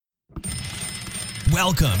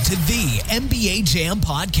Welcome to the MBA Jam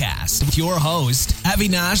Podcast with your host,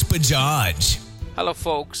 Avinash Bajaj. Hello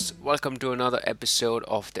folks, welcome to another episode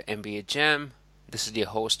of the MBA Jam. This is your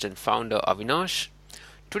host and founder Avinash.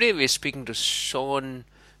 Today we're speaking to Sean.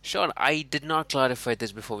 Sean, I did not clarify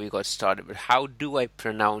this before we got started, but how do I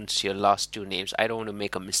pronounce your last two names? I don't want to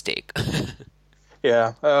make a mistake.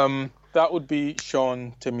 That would be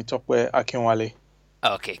Sean Tope Akinwale.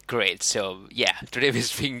 Okay, great. So, today we're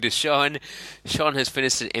speaking to Sean. Sean has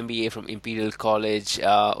finished an MBA from Imperial College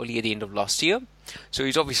only at the end of last year. So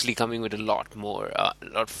he's obviously coming with a lot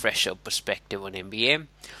fresher perspective on MBA.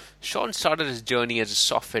 Sean started his journey as a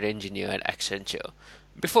software engineer at Accenture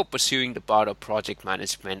before pursuing the path of project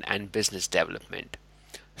management and business development.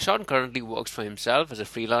 Sean currently works for himself as a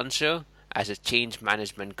freelancer as a change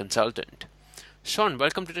management consultant. Sean,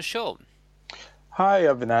 welcome to the show. Hi,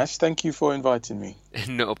 Avinash. Thank you for inviting me.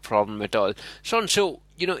 No problem at all. Sean,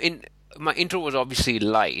 in my intro was obviously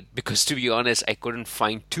light because, to be honest, I couldn't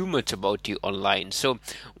find too much about you online. So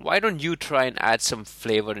why don't you try and add some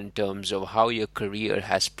flavor in terms of how your career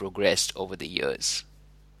has progressed over the years?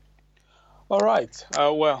 All right.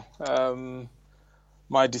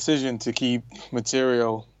 My decision to keep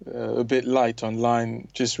material a bit light online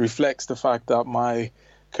just reflects the fact that my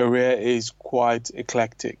career is quite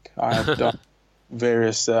eclectic. I have done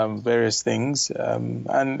various things,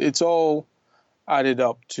 and it's all added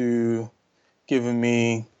up to giving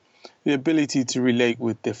me the ability to relate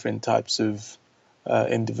with different types of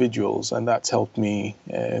individuals, and that's helped me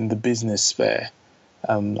in the business sphere.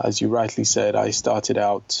 As you rightly said, I started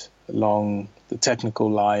out along the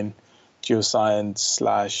technical line,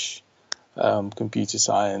 geoscience / computer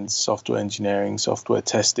science, software engineering, software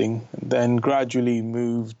testing, and then gradually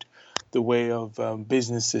moved the way of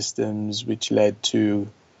business systems, which led to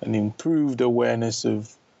an improved awareness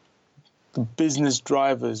of the business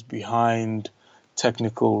drivers behind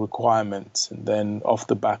technical requirements. And then off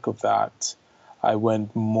the back of that, I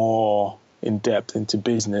went more in depth into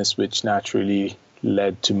business, which naturally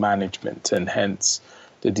led to management and hence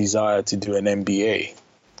the desire to do an MBA.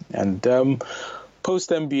 And post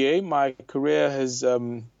MBA, my career has,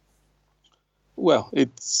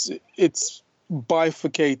 it's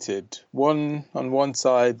bifurcated. On one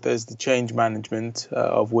side, there's the change management,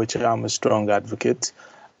 of which I'm a strong advocate,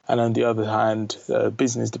 and on the other hand,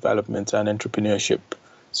 business development and entrepreneurship.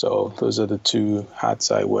 So those are the two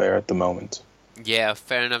hats I wear at the moment. Yeah,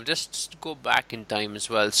 fair enough. Just to go back in time as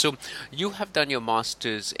well. So you have done your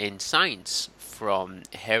master's in science from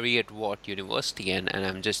Heriot-Watt University, and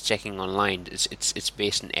I'm just checking online. It's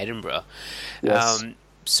based in Edinburgh. Yes.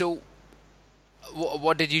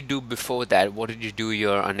 What did you do before that? What did you do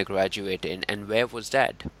your undergraduate in, and where was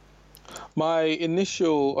that? My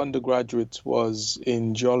initial undergraduate was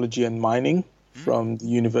in geology and mining from the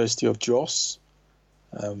University of Jos.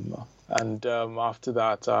 After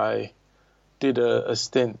that, I did a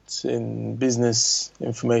stint in business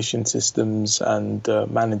information systems and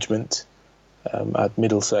management at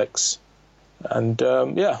Middlesex. And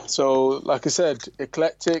so like I said,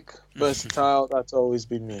 eclectic, versatile, that's always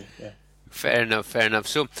been me. Yeah. Fair enough.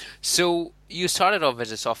 So you started off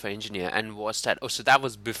as a software engineer, and so that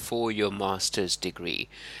was before your master's degree.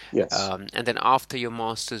 Yes. And then after your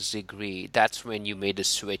master's degree, that's when you made a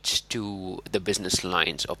switch to the business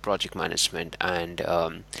lines of project management and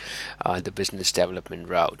the business development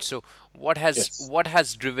route. So what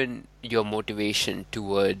has driven your motivation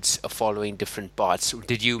towards following different paths?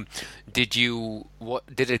 Did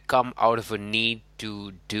it come out of a need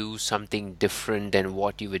to do something different than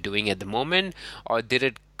what you were doing at the moment, or did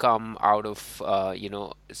it come out of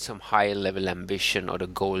some higher level ambition or the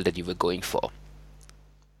goal that you were going for?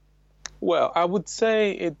 Well, I would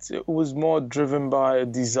say it was more driven by a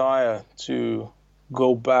desire to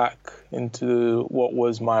go back into what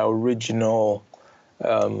was my original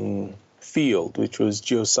field, which was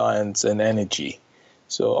geoscience and energy.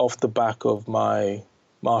 So off the back of my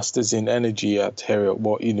master's in energy at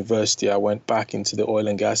Heriot-Watt University, I went back into the oil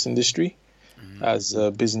and gas industry as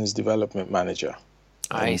a business development manager.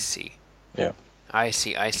 I see. Yeah. I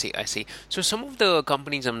see. So some of the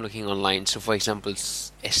companies I'm looking online, so for example,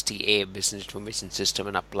 STA, Business Information System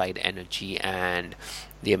and Applied Energy, and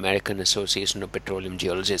the American Association of Petroleum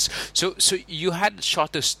Geologists. So you had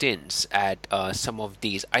shorter stints at some of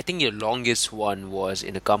these. I think your longest one was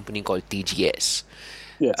in a company called TGS.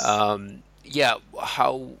 Yes.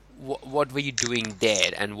 What were you doing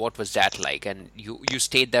there, and what was that like? And you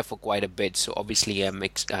stayed there for quite a bit, so obviously I'm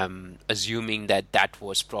assuming that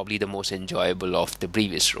was probably the most enjoyable of the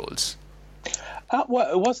previous roles.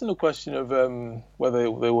 Well, it wasn't a question of whether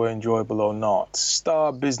they were enjoyable or not.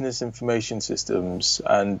 Star Business Information Systems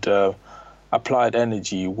and Applied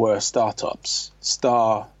Energy were startups.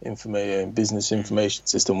 Business Information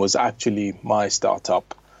System was actually my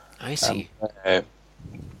startup. I see.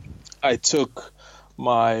 I took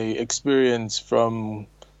my experience from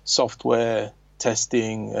software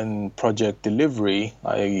testing and project delivery.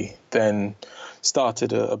 I then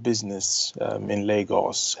started a business in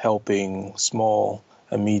Lagos, helping small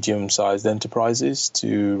and medium-sized enterprises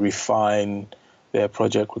to refine their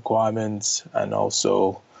project requirements and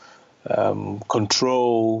also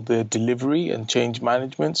control their delivery and change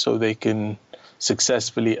management so they can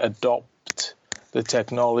successfully adopt the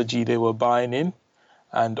technology they were buying in.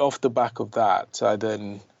 And off the back of that, I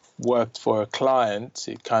then worked for a client.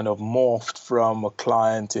 It kind of morphed from a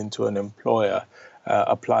client into an employer,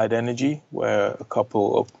 Applied Energy, where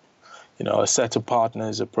a set of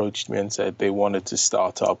partners approached me and said they wanted to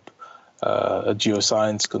start up a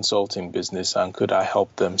geoscience consulting business, and could I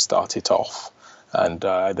help them start it off? And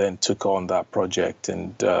I then took on that project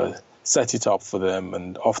and set it up for them.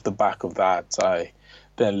 And off the back of that, I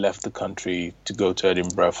then left the country to go to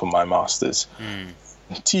Edinburgh for my master's.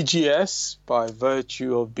 TGS, by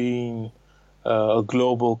virtue of being a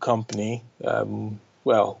global company,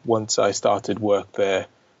 once I started work there,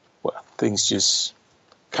 things just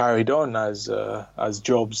carried on as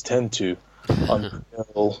jobs tend to,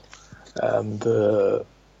 until the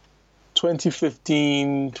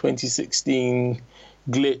 2015, 2016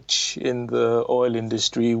 glitch in the oil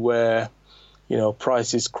industry where,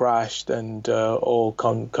 prices crashed and oil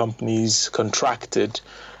companies contracted.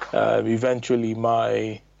 Eventually,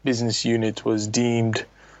 my business unit was deemed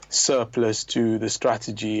surplus to the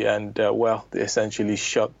strategy, and they essentially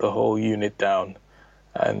shut the whole unit down.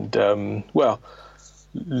 And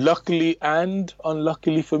luckily and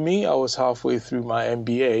unluckily for me, I was halfway through my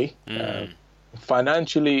MBA.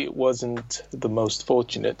 Financially, it wasn't the most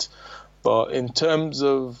fortunate, but in terms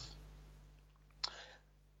of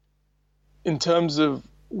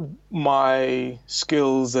my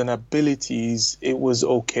skills and abilities, it was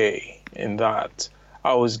okay in that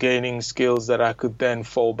I was gaining skills that I could then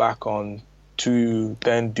fall back on to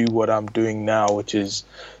then do what I'm doing now, which is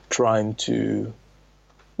trying to,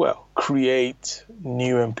 create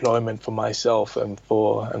new employment for myself and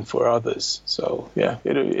for others. So yeah,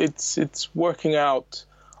 it's working out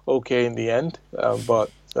okay in the end, but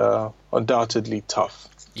undoubtedly tough.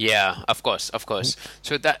 Yeah, of course.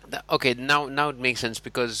 So okay, now it makes sense,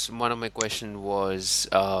 because one of my question was,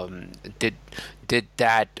 did the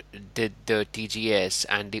TGS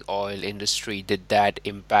and the oil industry, did that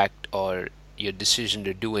impact or your decision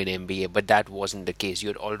to do an MBA? But that wasn't the case. You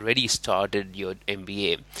had already started your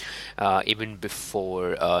MBA even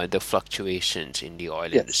before the fluctuations in the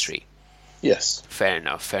oil industry. Yes. Fair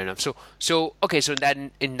enough. So okay, so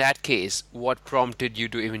then in that case, what prompted you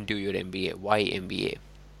to even do your MBA? Why MBA?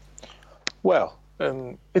 Well,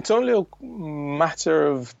 it's only a matter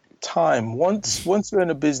of time. Once you're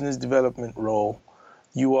in a business development role,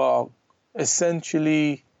 you are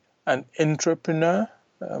essentially an entrepreneur.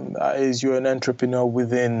 That is, you're an entrepreneur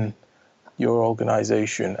within your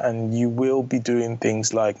organization, and you will be doing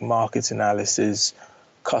things like market analysis,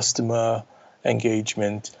 customer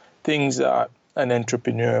engagement, things that an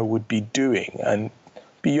entrepreneur would be doing. And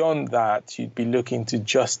beyond that, you'd be looking to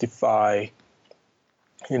justify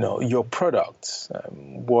your product.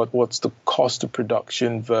 What's the cost of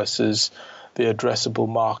production versus the addressable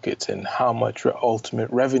market, and how much ultimate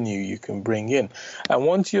revenue you can bring in. And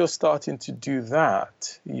once you're starting to do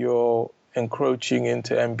that, you're encroaching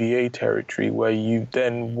into MBA territory where you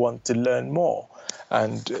then want to learn more.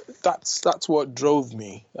 And that's what drove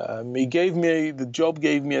me. The job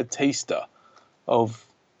gave me a taster of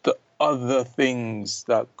the other things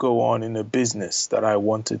that go on in a business that I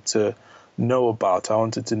wanted to know about. I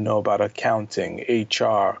wanted to know about accounting,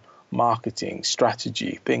 HR, marketing,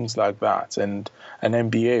 strategy, things like that, and an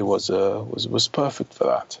MBA was perfect for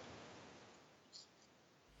that.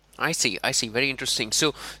 I see. Very interesting.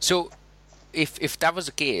 So if that was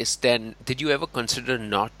the case, then did you ever consider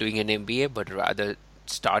not doing an MBA but rather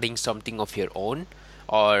starting something of your own,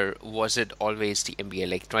 or was it always the MBA?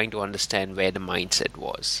 Like, trying to understand where the mindset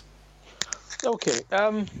was. Okay.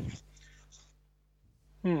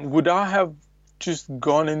 Would I have just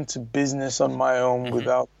gone into business on my own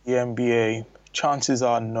without the MBA? Chances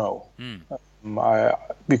are no.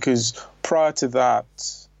 Because prior to that,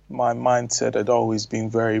 my mindset had always been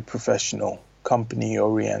very professional, company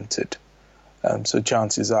oriented. So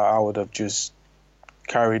chances are I would have just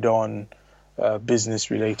carried on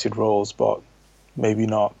business related roles, but maybe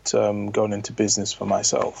not gone into business for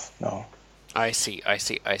myself. No. I see.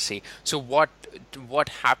 So what what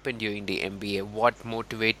happened during the MBA? What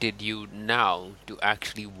motivated you now to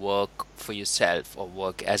actually work for yourself or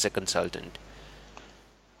work as a consultant?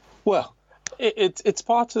 Well, it's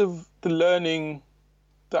part of the learning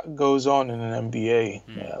that goes on in an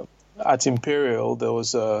MBA. At Imperial, there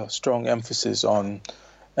was a strong emphasis on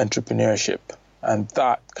entrepreneurship, and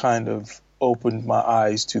that kind of opened my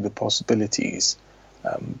eyes to the possibilities.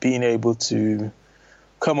 Being able to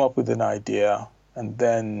come up with an idea and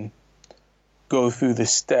then go through the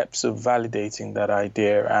steps of validating that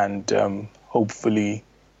idea and hopefully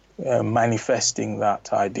manifesting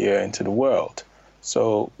that idea into the world.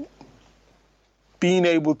 So being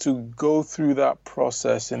able to go through that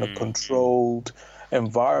process in a controlled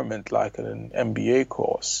environment like an MBA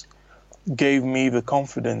course gave me the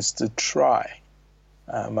confidence to try.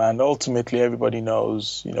 And ultimately, everybody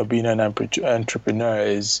knows, being an entrepreneur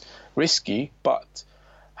is risky, but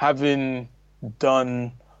having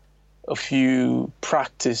done a few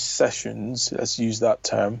practice sessions, let's use that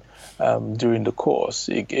term, during the course,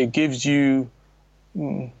 it gives you,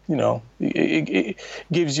 it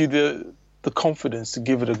gives you the confidence to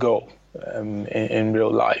give it a go in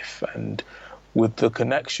real life. And with the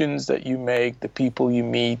connections that you make, the people you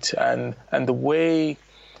meet, and the way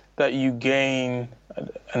that you gain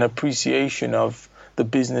an appreciation of the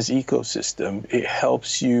business ecosystem, it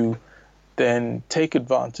helps you then take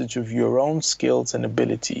advantage of your own skills and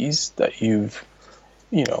abilities that you've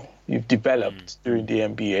developed during the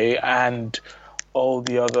MBA and all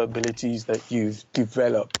the other abilities that you've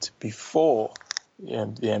developed before the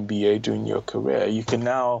MBA during your career. You can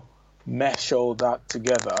now mesh all that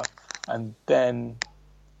together and then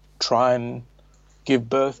try and give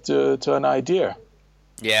birth to an idea.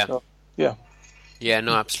 Yeah. So, yeah. Yeah,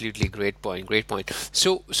 no, absolutely. Great point. Great point.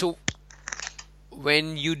 So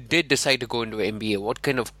when you did decide to go into MBA, what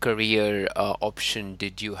kind of career option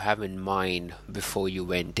did you have in mind before you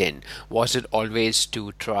went in? Was it always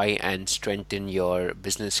to try and strengthen your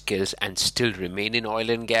business skills and still remain in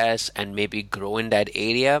oil and gas and maybe grow in that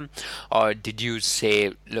area? Or did you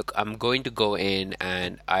say, look, I'm going to go in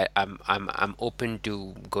and I'm open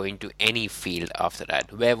to going to any field after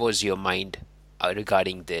that? Where was your mind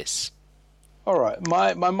regarding this? All right.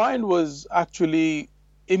 My mind was actually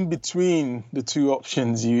in between the two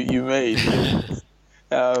options you made.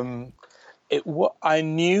 I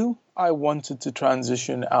knew I wanted to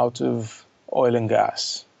transition out of oil and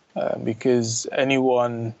gas because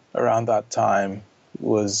anyone around that time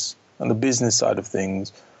was on the business side of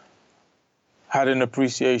things had an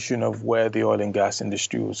appreciation of where the oil and gas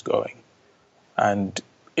industry was going. And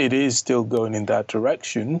it is still going in that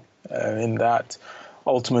direction, in that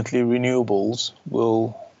ultimately renewables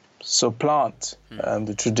will supplant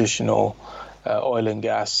the traditional oil and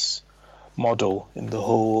gas model in the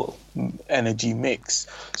whole energy mix.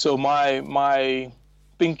 So my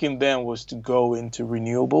thinking then was to go into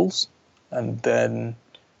renewables and then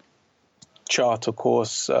chart a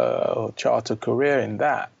course, chart a career in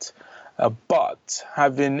that. But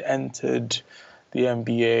having entered the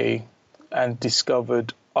MBA and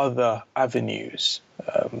discovered other avenues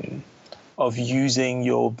of using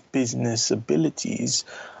your business abilities,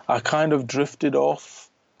 I kind of drifted off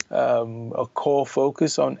a core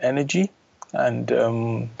focus on energy, and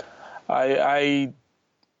I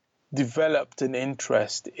developed an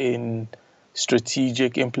interest in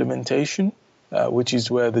strategic implementation, which is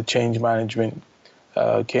where the change management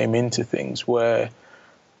came into things, where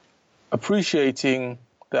appreciating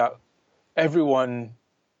that everyone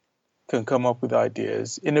can come up with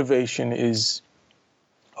ideas. Innovation is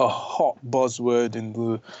a hot buzzword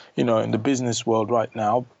in the business world right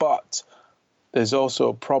now, but there's also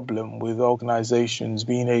a problem with organizations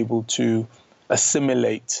being able to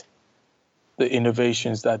assimilate the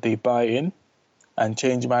innovations that they buy in, and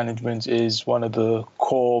change management is one of the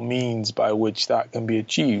core means by which that can be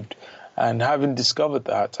achieved. And having discovered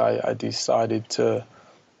that, I decided to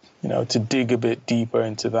dig a bit deeper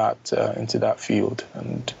into that field.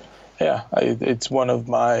 And yeah, it's one of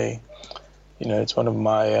my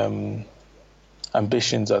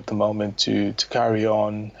ambitions at the moment to carry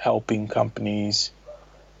on helping companies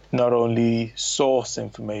not only source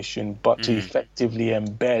information but to effectively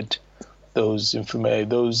embed those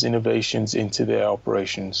innovations into their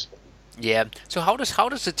operations. Yeah. So how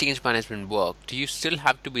does the change management work? Do you still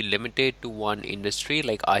have to be limited to one industry?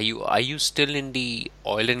 Like, are you still in the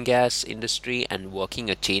oil and gas industry and working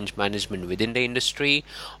a change management within the industry,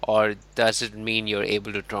 or does it mean you're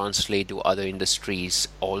able to translate to other industries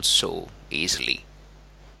also easily?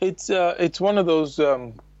 It's one of those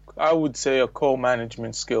I would say a core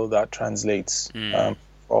management skill that translates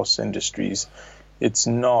across industries. It's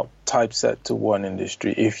not typeset to one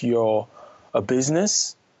industry. If you're a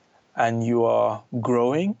business and you are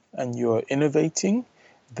growing and you're innovating,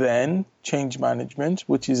 then change management,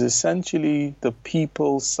 which is essentially the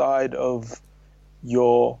people side of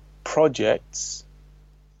your projects,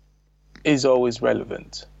 is always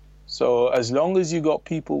relevant. So as long as you got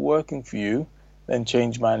people working for you, then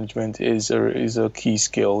change management is a key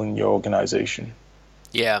skill in your organization.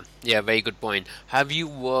 Yeah, very good point. Have you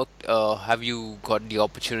got the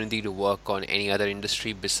opportunity to work on any other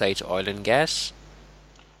industry besides oil and gas?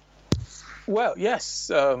 Well,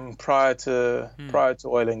 yes. Prior to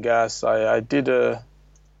oil and gas, I did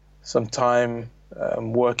some time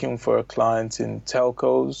working for a client in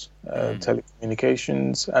telcos,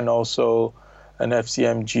 telecommunications, and also an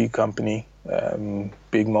FCMG company,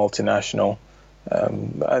 big multinational.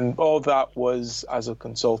 And all that was as a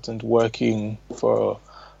consultant working for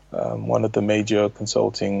one of the major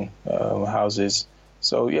consulting houses.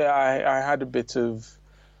 So yeah, I had a bit of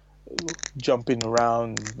jumping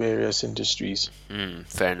around various industries.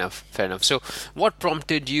 Fair enough. So, what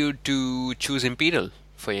prompted you to choose Imperial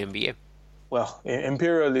for your MBA? Well,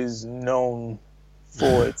 Imperial is known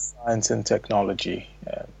for its science and technology,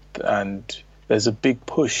 and there's a big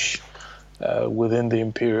push within the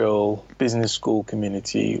Imperial Business School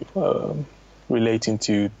community relating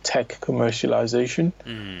to tech commercialization,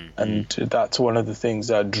 and that's one of the things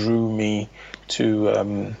that drew me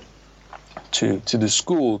to the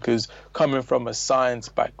school, because coming from a science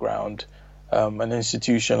background, an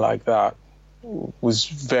institution like that was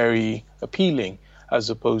very appealing, as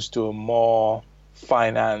opposed to a more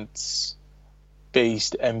finance-based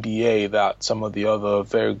MBA that some of the other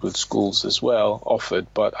very good schools as well offered.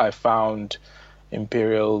 But I found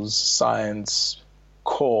Imperial's science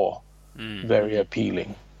core very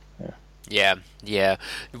appealing. Yeah.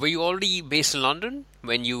 Were you already based in London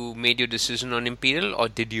when you made your decision on Imperial, or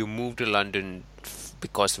did you move to London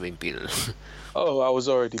because of Imperial? Oh, I was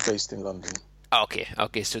already based in London.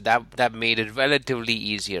 Okay. So that made it relatively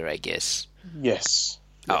easier, I guess. Yes.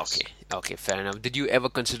 Okay, fair enough. Did you ever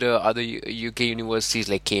consider other UK universities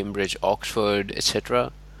like Cambridge, Oxford,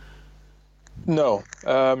 etc.? No.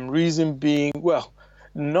 Reason being, well,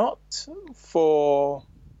 not for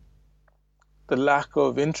the lack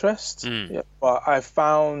of interest, but I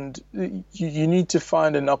found you need to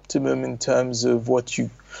find an optimum in terms of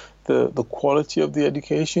the quality of the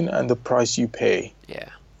education and the price you pay. Yeah.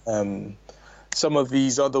 Some of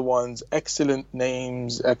these other ones, excellent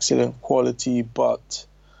names, excellent quality, but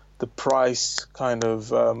the price kind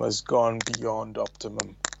of has gone beyond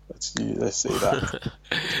optimum. Let's say that.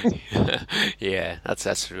 Yeah,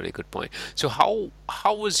 that's a really good point. So how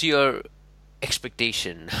was your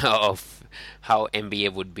expectation of how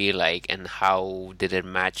MBA would be like, and how did it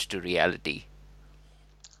match to reality?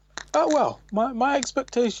 Well, my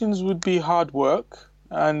expectations would be hard work,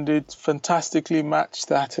 and it fantastically matched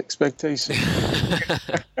that expectation.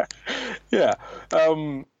 Yeah.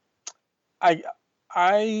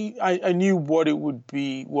 I knew what it would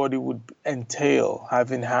be, what it would entail,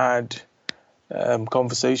 having had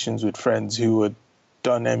conversations with friends who had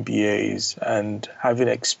done MBAs and having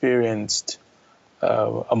experienced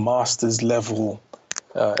a master's level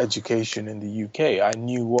education in the UK. I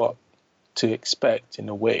knew what to expect in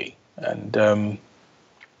a way. And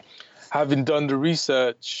having done the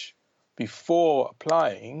research before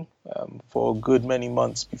applying, for a good many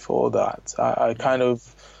months before that, I kind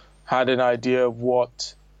of had an idea of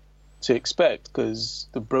what to expect, because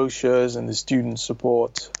the brochures and the student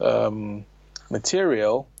support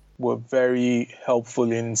material were very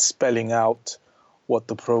helpful in spelling out what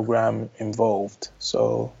the program involved.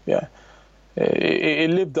 So yeah, it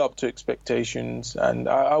lived up to expectations, and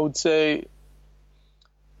I would say,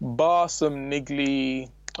 bar some niggly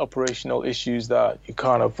operational issues that you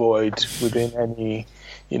can't avoid within any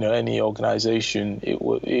organization,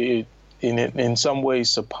 it in some ways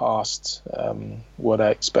surpassed what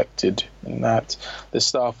I expected, in that the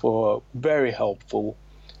staff were very helpful.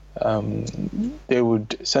 They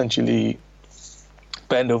would essentially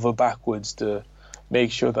bend over backwards to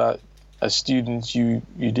make sure that as students you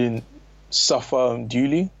didn't suffer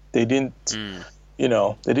unduly. They didn't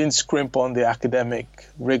they didn't scrimp on the academic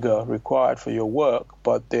rigor required for your work,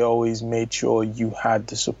 but they always made sure you had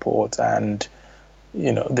the support and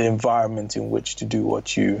the environment in which to do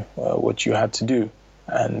what you had to do.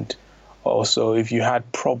 And also, if you had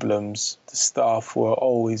problems, the staff were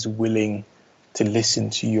always willing to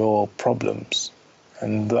listen to your problems,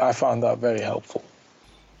 and I found that very helpful.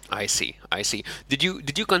 I see. Did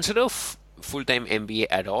you consider full-time MBA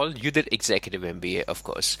at all? You did executive MBA, of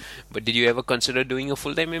course, but did you ever consider doing a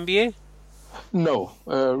full-time MBA? No.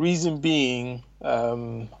 Reason being,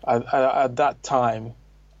 at that time,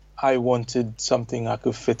 I wanted something I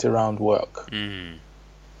could fit around work.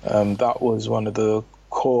 That was one of the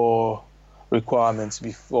core requirements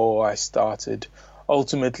before I started.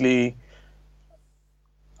 Ultimately,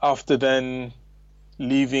 after then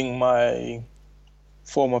leaving my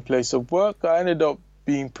former place of work, I ended up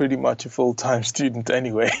being pretty much a full-time student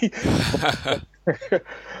anyway.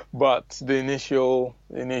 But the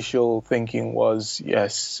initial thinking was,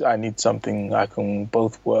 yes, I need something I can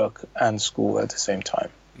both work and school at the same time.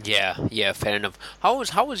 Yeah, fair enough. How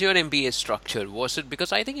was your MBA structured? Was it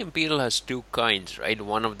because I think Imperial has two kinds, right?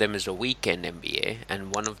 One of them is a weekend MBA,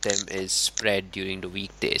 and one of them is spread during the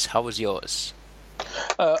weekdays. How was yours?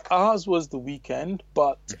 Ours was the weekend,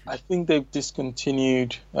 but I think they've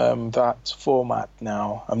discontinued that format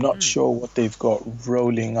now. I'm not sure what they've got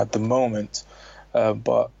rolling at the moment,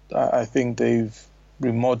 but I think they've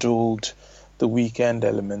remodeled the weekend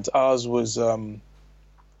element. Ours was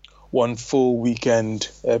one full weekend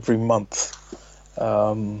every month.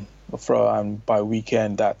 And by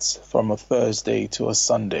weekend, that's from a Thursday to a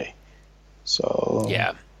Sunday. So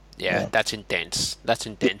Yeah, that's intense. That's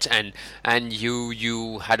intense. And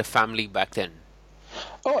you had a family back then.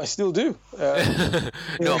 Oh, I still do.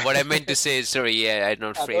 No, what I meant to say is, sorry, I had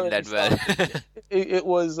not framed that well. It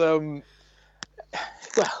was well,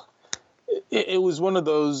 it was one of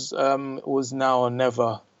those it was now or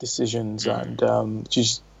never decisions, and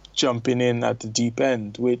just jumping in at the deep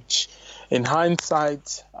end, which in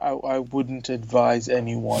hindsight I wouldn't advise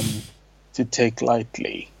anyone to take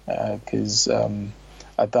lightly, because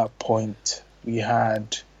at that point my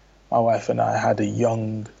wife and I had a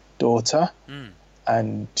young daughter,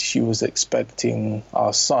 and she was expecting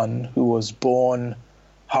our son, who was born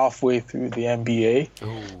halfway through the MBA.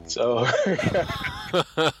 Ooh. So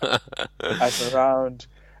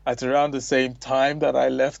at around the same time that I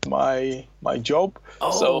left my job.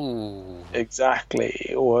 Oh. So exactly,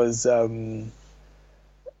 it was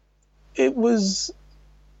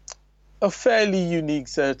a fairly unique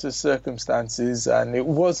set of circumstances, and it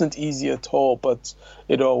wasn't easy at all, but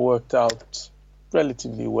it all worked out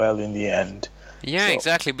relatively well in the end. Yeah, So,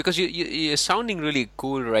 exactly. Because you're sounding really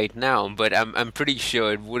cool right now, but I'm pretty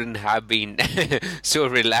sure it wouldn't have been so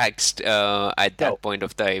relaxed at that point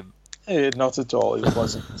of time. Not at all. It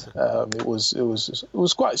wasn't. It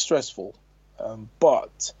was quite stressful,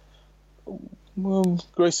 but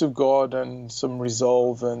grace of God and some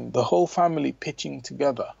resolve and the whole family pitching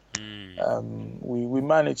together, we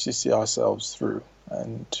managed to see ourselves through.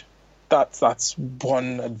 And that's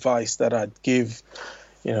one advice that I'd give,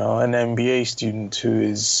 an MBA student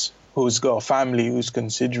who's got a family, who's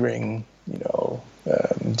considering,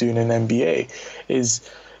 doing an MBA, is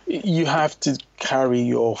you have to carry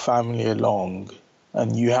your family along,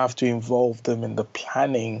 and you have to involve them in the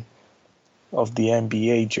planning of the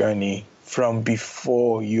MBA journey from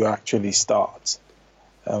before you actually start,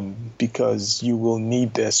 because you will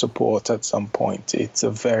need their support at some point. It's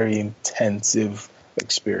a very intensive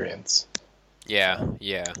experience. Yeah.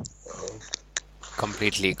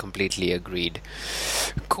 Completely agreed.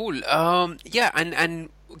 Cool. Yeah, and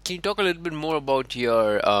can you talk a little bit more about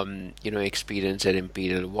your experience at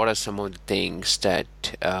Imperial? What are some of the things that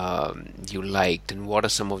you liked, and what are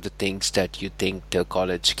some of the things that you think the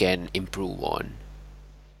college can improve on?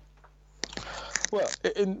 Well,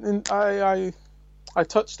 I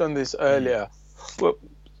touched on this earlier. Well,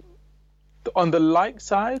 on the like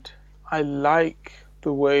side, I like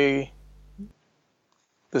the way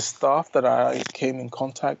the staff that I came in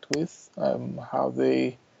contact with, how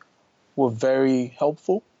they were very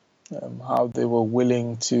helpful, how they were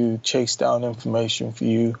willing to chase down information for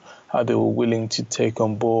you, how they were willing to take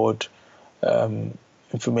on board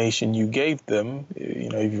information you gave them.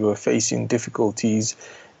 If you were facing difficulties,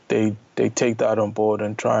 they take that on board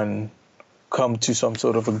and try and come to some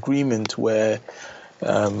sort of agreement where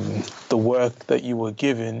the work that you were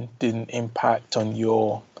given didn't impact on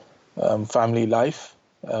your family life,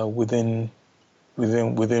 within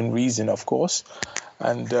reason, of course.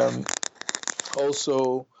 And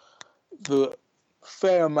also the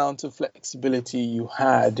fair amount of flexibility you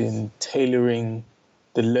had in tailoring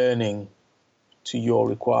the learning to your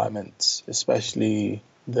requirements, especially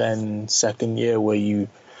then second year, where you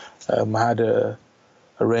had a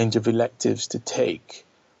range of electives to take.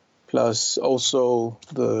 Plus also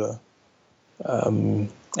the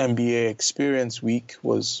MBA experience week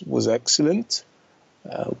was excellent.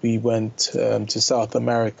 We went to South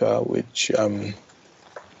America, which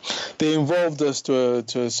they involved us to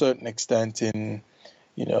a certain extent in,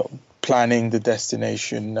 planning the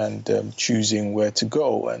destination and choosing where to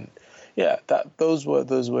go. And yeah, those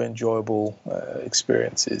were enjoyable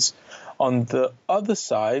experiences. On the other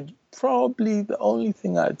side, probably the only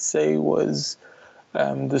thing I'd say was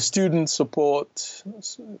the student support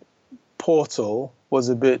portal was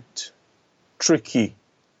a bit tricky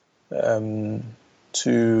to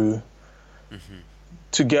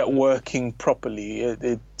get working properly.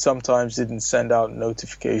 It sometimes didn't send out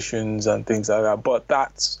notifications and things like that. But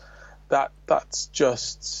that's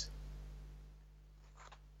just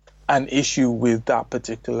an issue with that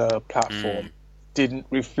particular platform. Didn't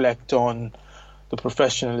reflect on the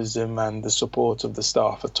professionalism and the support of the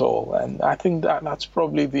staff at all. And I think that's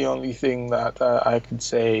probably the only thing that I could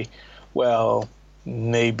say, well,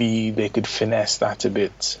 maybe they could finesse that a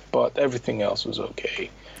bit. But everything else was okay.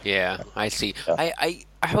 Yeah, I see. Yeah. I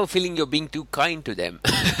have a feeling you're being too kind to them.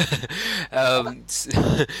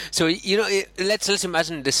 So, let's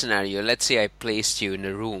imagine this scenario. Let's say I placed you in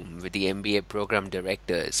a room with the MBA program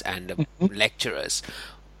directors and the lecturers.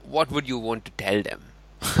 What would you want to tell them?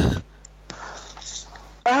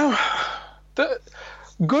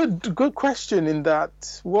 Good question. In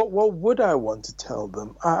that, what would I want to tell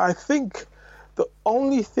them? I think the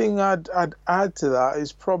only thing I'd add to that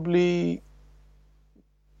is probably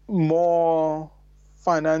more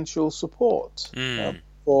financial support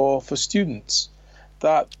for students.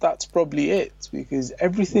 That's probably it, because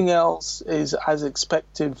everything else is as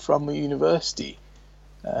expected from a university.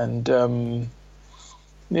 And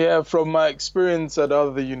from my experience at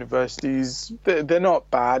other universities, they're not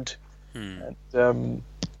bad. And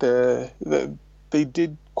they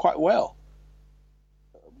did quite well.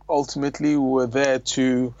 Ultimately, we were there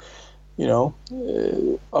to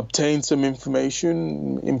obtain some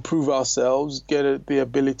information, improve ourselves, get the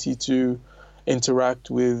ability to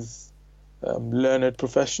interact with learned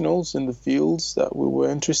professionals in the fields that we were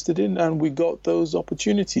interested in, and we got those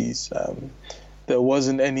opportunities. There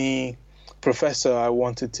wasn't any professor I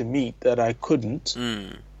wanted to meet that I couldn't,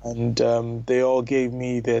 and they all gave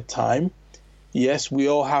me their time. Yes, we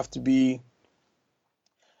all have to be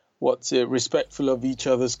respectful of each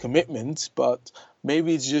other's commitments, but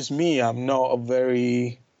maybe it's just me. I'm not a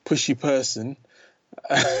very pushy person,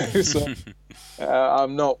 so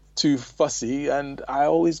I'm not too fussy, and I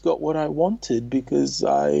always got what I wanted because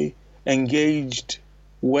I engaged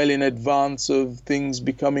well in advance of things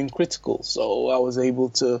becoming critical. So I was able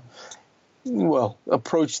to,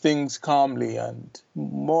 approach things calmly, and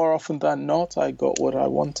more often than not, I got what I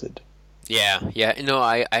wanted. Yeah.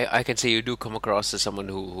 I can say you do come across as someone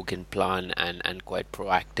who can plan and quite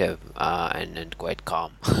proactive and quite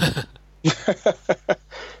calm.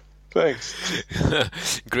 Thanks.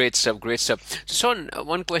 Great stuff. So, Sean,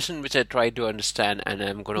 one question which I tried to understand and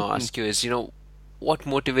I'm going to ask you is, what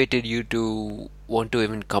motivated you to want to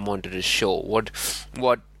even come onto the show? What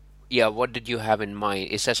did you have in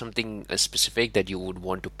mind? Is there something specific that you would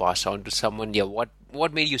want to pass on to someone? Yeah,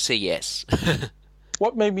 what made you say yes?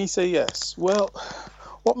 What made me say yes? Well,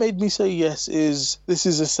 what made me say yes is this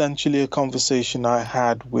is essentially a conversation I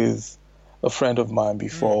had with a friend of mine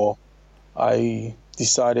before I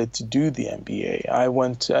decided to do the MBA. I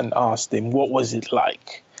went and asked him, what was it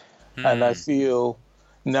like? And I feel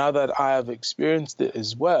now that I have experienced it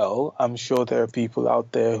as well, I'm sure there are people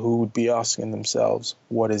out there who would be asking themselves,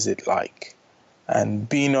 what is it like? And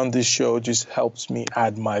being on this show just helps me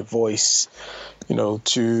add my voice, to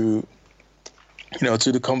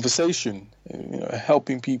the conversation,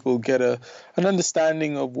 helping people get an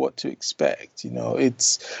understanding of what to expect.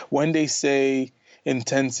 It's when they say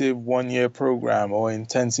intensive 1-year program or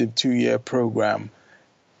intensive 2-year program,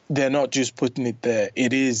 they're not just putting it there.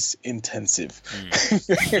 It is intensive.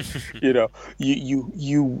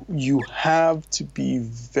 You have to be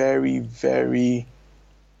very, very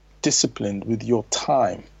disciplined with your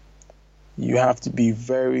time. You have to be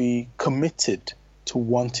very committed to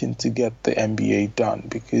wanting to get the MBA done,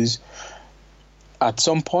 because at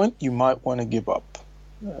some point you might want to give up.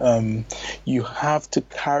 You have to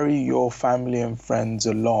carry your family and friends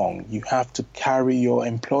along. You have to carry your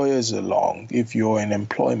employers along if you're in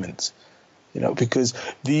employment, because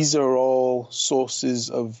these are all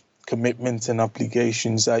sources of commitments and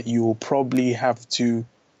obligations that you will probably have to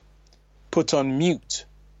put on mute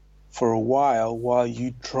for a while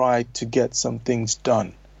you try to get some things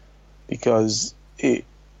done, because it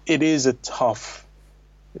is a tough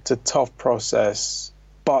process,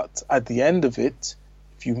 but at the end of it,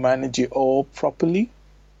 if you manage it all properly,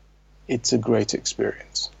 it's a great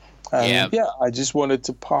experience. And I just wanted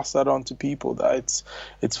to pass that on to people, that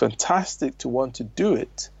it's fantastic to want to do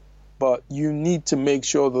it, but you need to make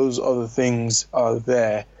sure those other things are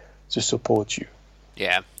there to support you.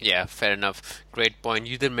 Yeah, fair enough. Great point.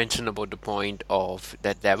 You did mention about the point of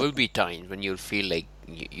that there will be times when you'll feel like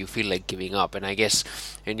you feel like giving up, and I guess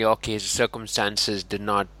in your case, circumstances did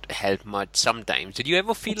not help much sometimes. Did you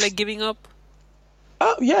ever feel like giving up?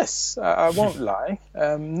 Yes, I won't lie.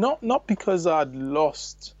 Not because I'd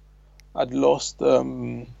lost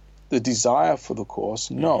the desire for the course.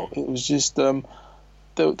 No, it was just there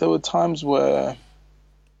were times where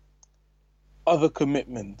other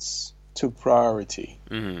commitments took priority.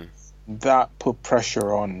 That put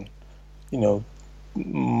pressure on, you know,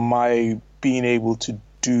 my being able to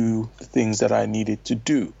do the things that I needed to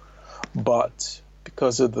do. But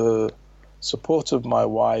because of the support of my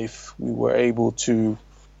wife, we were able to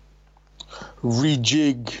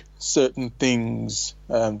rejig certain things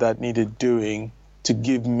that needed doing to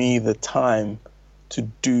give me the time to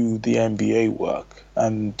do the MBA work.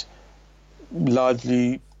 And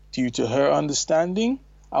largely due to her understanding,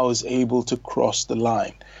 I was able to cross the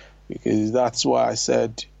line, because that's why I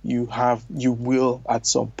said you will at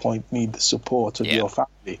some point need the support of your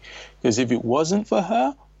family. Because if it wasn't for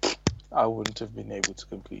her, I wouldn't have been able to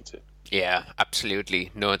complete it. Yeah,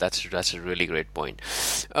 absolutely. No, that's a really great point.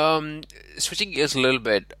 Switching gears a little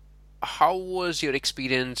bit, how was your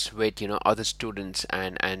experience with other students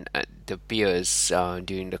and the peers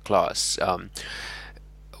during the class?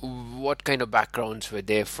 What kind of backgrounds were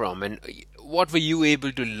they from, and what were you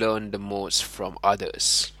able to learn the most from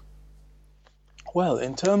others? Well,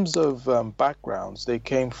 in terms of backgrounds, they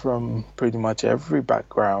came from pretty much every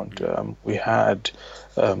background. We had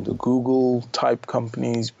the Google type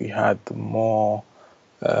companies, we had the more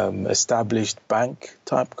established bank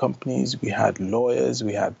type companies, we had lawyers,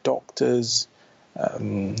 we had doctors,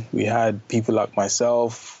 we had people like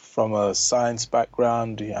myself from a science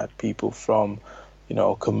background, we had people from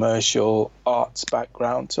commercial arts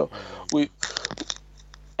background. So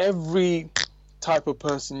every type of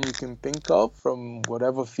person you can think of from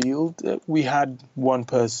whatever field, we had one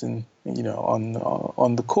person,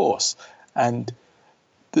 on the course. And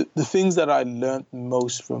the things that I learned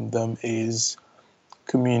most from them is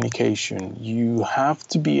communication. You have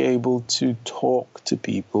to be able to talk to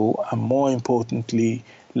people, and more importantly,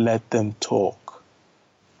 let them talk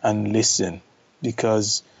and listen.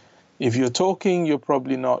 Because if you're talking, you're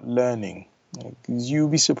probably not learning. You'll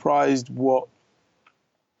be surprised what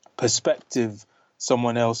perspective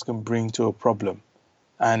someone else can bring to a problem.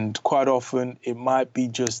 And quite often, it might be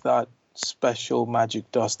just that special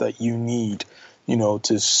magic dust that you need,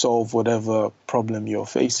 to solve whatever problem you're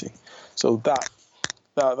facing. So that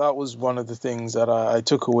was one of the things that I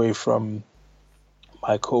took away from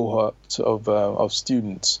my cohort of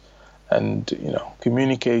students. And,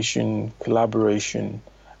 communication, collaboration,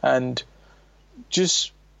 and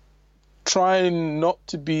just trying not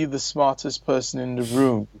to be the smartest person in the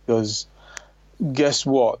room, because guess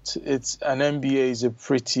what? It's an MBA is a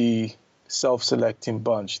pretty self-selecting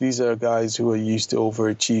bunch. These are guys who are used to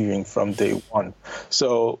overachieving from day one.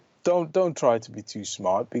 So don't try to be too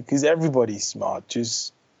smart, because everybody's smart.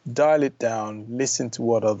 Just dial it down, listen to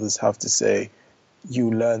what others have to say.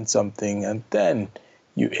 You learn something, and then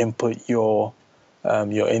you input your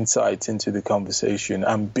insights into the conversation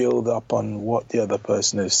and build up on what the other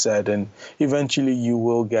person has said, and eventually you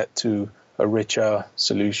will get to a richer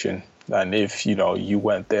solution than if you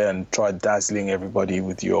went there and tried dazzling everybody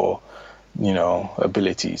with your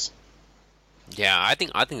abilities. Yeah, I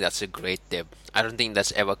think that's a great tip. I don't think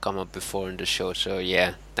that's ever come up before in the show, so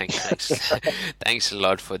yeah, thanks thanks a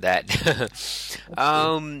lot for that.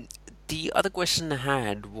 The other question I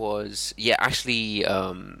had was, actually,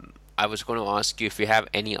 I was going to ask you if you have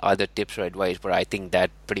any other tips or advice, but I think that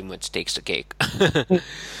pretty much takes the cake.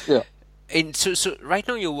 Yeah. And so right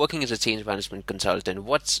now you're working as a change management consultant.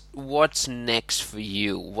 What's next for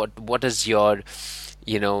you? What does your,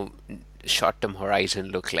 short-term horizon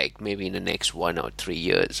look like? Maybe in the next 1 or 3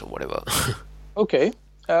 years or whatever. Okay.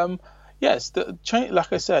 Yes. The change,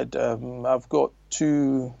 like I said, I've got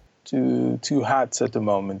two hats at the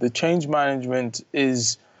moment. The change management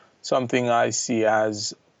is something I see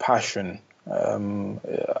as passion. I'm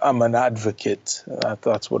an advocate.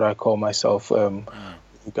 That's what I call myself. With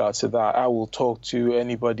regards to that, I will talk to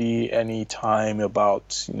anybody, anytime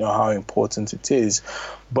about how important it is.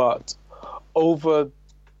 But over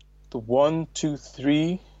the 1, 2,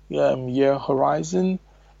 3 year horizon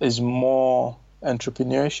is more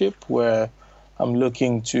entrepreneurship, where I'm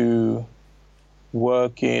looking to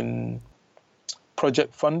work in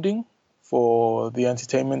project funding for the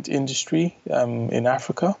entertainment industry in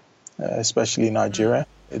Africa, especially Nigeria.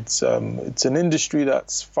 It's an industry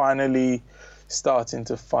that's finally starting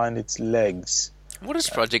to find its legs. What is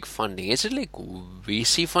project funding? Is it like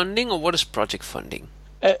VC funding or what is project funding?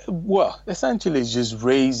 Well, essentially, it's just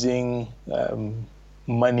raising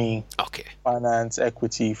money, Okay, finance,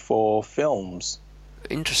 equity for films.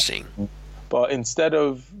 interesting. But instead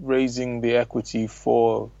of raising the equity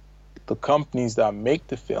for the companies that make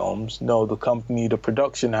the films, no, the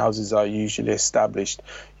production houses are usually established.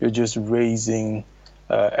 You're just raising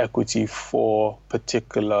equity for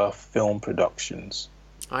particular film productions.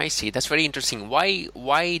 I see. That's very interesting.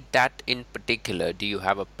 Why that in particular? Do you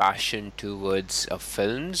have a passion towards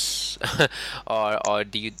films, or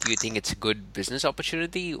do you think it's a good business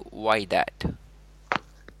opportunity? Why that?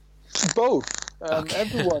 Both. Okay.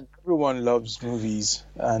 Everyone loves movies,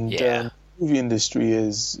 and Yeah. movie industry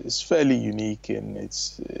is fairly unique and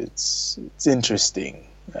it's interesting.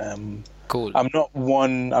 Cool. I'm not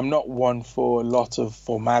one for a lot of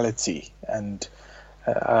formality, and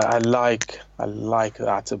I like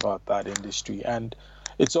that about that industry. And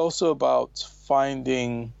it's also about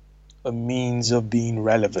finding a means of being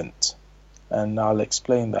relevant, and I'll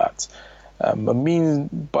explain that.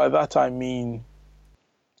 By that I mean,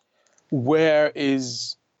 where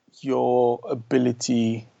is your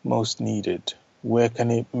ability most needed? Where can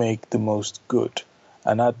it make the most good?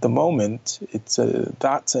 And at the moment,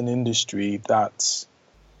 that's an industry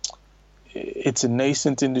it's a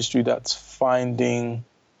nascent industry that's finding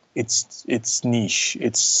its niche.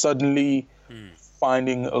 It's suddenly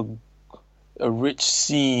finding a rich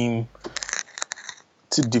seam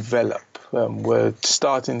to develop. We're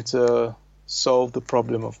starting to solve the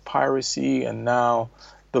problem of piracy, and now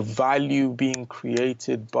the value being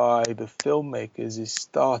created by the filmmakers is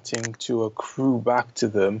starting to accrue back to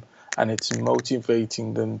them, and it's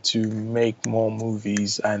motivating them to make more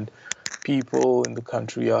movies, and people in the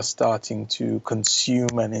country are starting to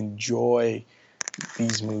consume and enjoy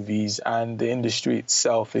these movies, and the industry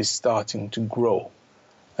itself is starting to grow,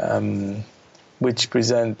 which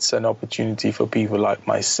presents an opportunity for people like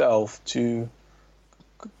myself to,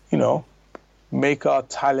 make our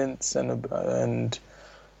talents and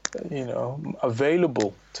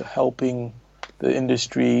available to helping the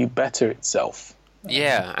industry better itself.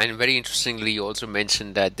 Yeah, and very interestingly, you also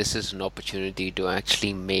mentioned that this is an opportunity to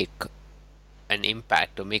actually make an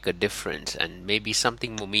impact or make a difference and maybe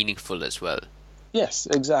something more meaningful as well. Yes,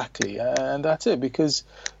 exactly. And that's it. Because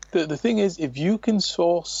the thing is, if you can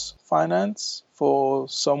source finance for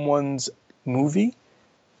someone's movie,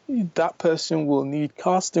 that person will need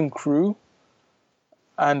cast and crew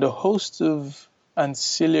and a host of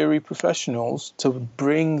ancillary professionals to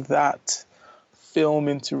bring that film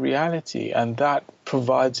into reality. And that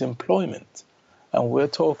provides employment. And we're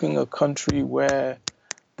talking a country where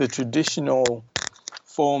the traditional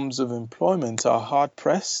forms of employment are hard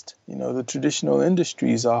pressed. The traditional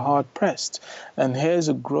industries are hard pressed. And here's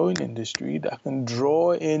a growing industry that can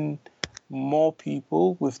draw in more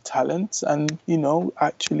people with talents and,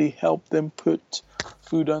 actually help them put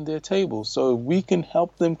food on their table. So we can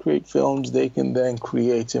help them create films, they can then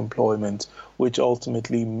create employment, which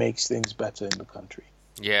ultimately makes things better in the country.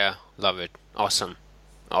 Yeah, love it. Awesome.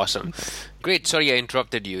 Awesome. Great. Sorry I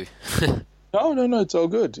interrupted you. No, it's all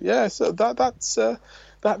good. Yeah, so that's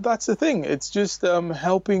the thing. It's just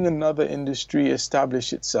helping another industry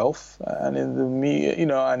establish itself, and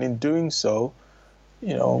in doing so,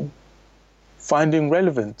 finding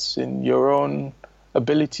relevance in your own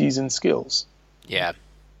abilities and skills. Yeah.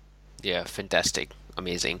 Yeah, fantastic.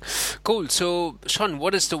 Amazing. Cool. So, Sean,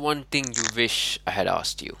 what is the one thing you wish I had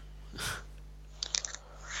asked you?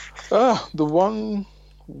 The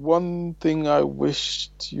one thing I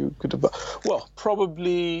wished you could have, well,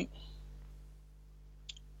 probably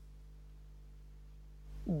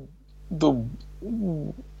the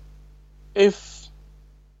if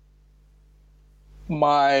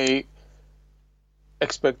my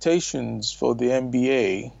expectations for the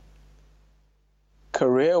MBA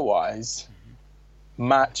career-wise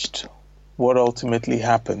matched what ultimately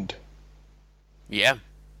happened. Yeah.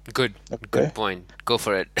 Good. Okay. Good point. Go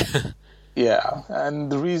for it. Yeah, and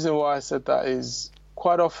the reason why I said that is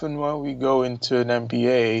quite often when we go into an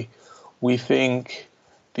MBA, we think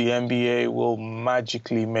the MBA will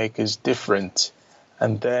magically make us different.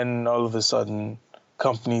 And then all of a sudden,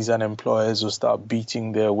 companies and employers will start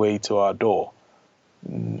beating their way to our door.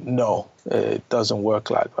 No, it doesn't work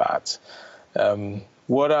like that.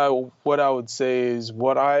 What I would say is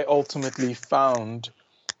what I ultimately found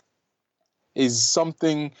is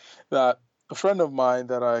something that a friend of mine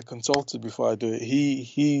that I consulted before I do it,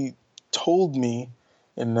 he told me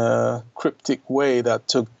in a cryptic way that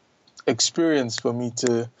took experience for me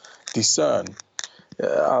to discern.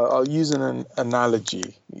 I'll use an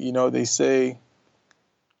analogy. They say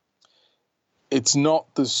it's not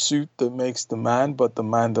the suit that makes the man, but the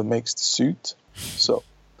man that makes the suit. So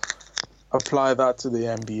apply that to the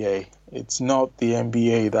MBA. It's not the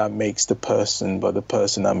MBA that makes the person, but the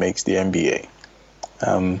person that makes the MBA.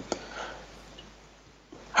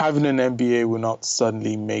 Having an MBA will not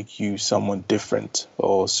suddenly make you someone different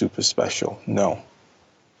or super special. No.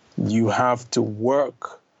 You have to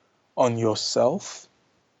work on yourself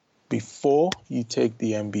before you take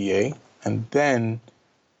the MBA, and then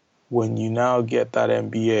when you now get that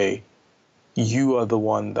MBA, you are the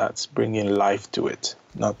one that's bringing life to it,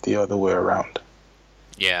 not the other way around.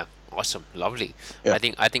 Yeah, awesome, lovely. Yeah.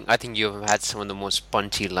 I think you've had some of the most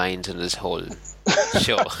punchy lines in this whole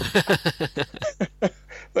show.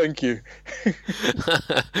 Thank you.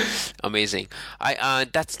 Amazing.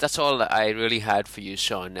 That's all I really had for you,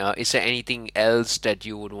 Sean. Is there anything else that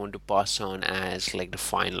you would want to pass on as like the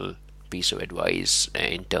final piece of advice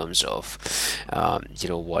in terms of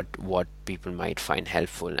what people might find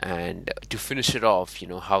helpful? And to finish it off,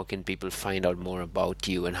 how can people find out more about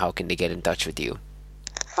you and how can they get in touch with you?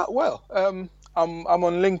 I'm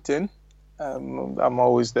on LinkedIn. I'm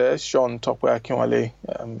always there, Sean Tope Akinwale.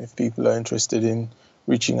 If people are interested in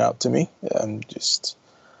reaching out to me, just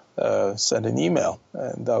send an email,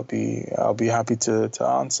 and I'll be happy to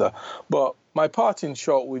answer. But my part in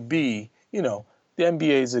short would be, the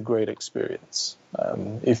MBA is a great experience.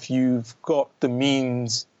 If you've got the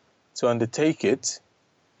means to undertake it,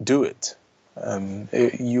 do it.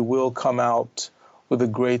 You will come out with a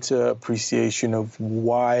greater appreciation of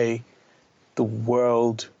why the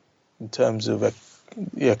world, in terms of the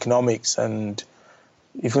economics and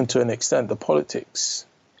even to an extent the politics,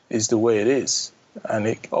 is the way it is. And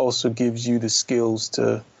it also gives you the skills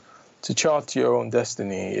to chart your own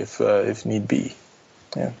destiny if need be.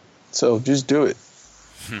 Yeah. So just do it.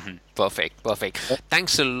 Perfect.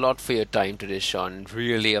 Thanks a lot for your time today, Sean.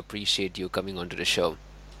 Really appreciate you coming onto the show.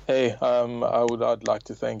 Hey, I'd like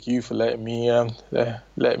to thank you for letting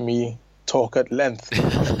me talk at length.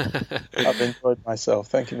 I've enjoyed myself.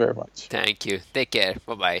 Thank you very much. Thank you. Take care.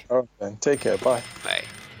 Bye-bye. All right, then. Take care. Bye. Bye.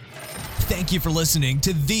 Thank you for listening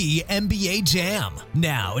to the MBA Jam.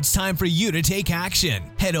 Now it's time for you to take action.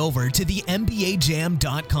 Head over to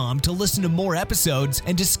thembajam.com to listen to more episodes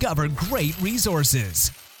and discover great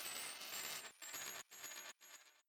resources.